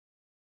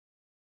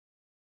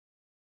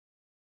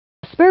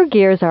Spur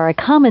gears are a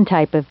common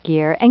type of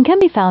gear and can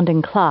be found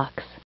in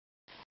clocks.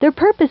 Their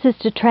purpose is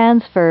to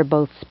transfer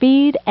both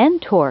speed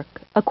and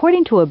torque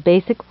according to a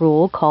basic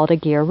rule called a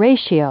gear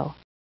ratio.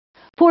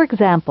 For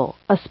example,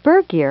 a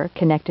spur gear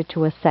connected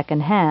to a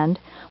second hand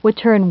would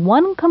turn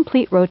one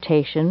complete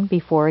rotation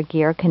before a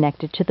gear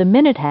connected to the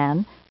minute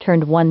hand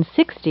turned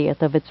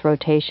 1/60th of its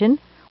rotation,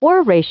 or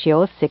a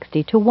ratio of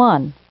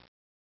 60:1.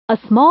 A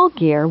small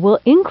gear will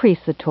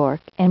increase the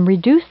torque and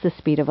reduce the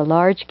speed of a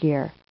large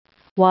gear,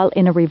 while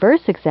in a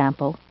reverse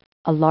example,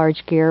 a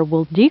large gear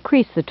will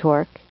decrease the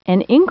torque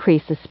and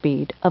increase the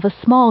speed of a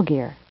small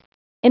gear.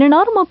 In an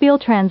automobile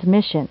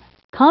transmission,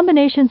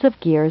 combinations of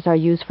gears are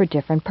used for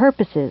different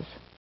purposes.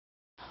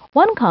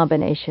 One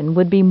combination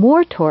would be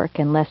more torque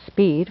and less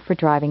speed for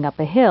driving up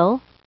a hill,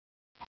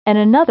 and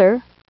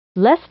another,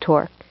 less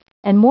torque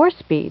and more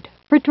speed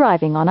for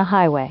driving on a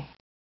highway.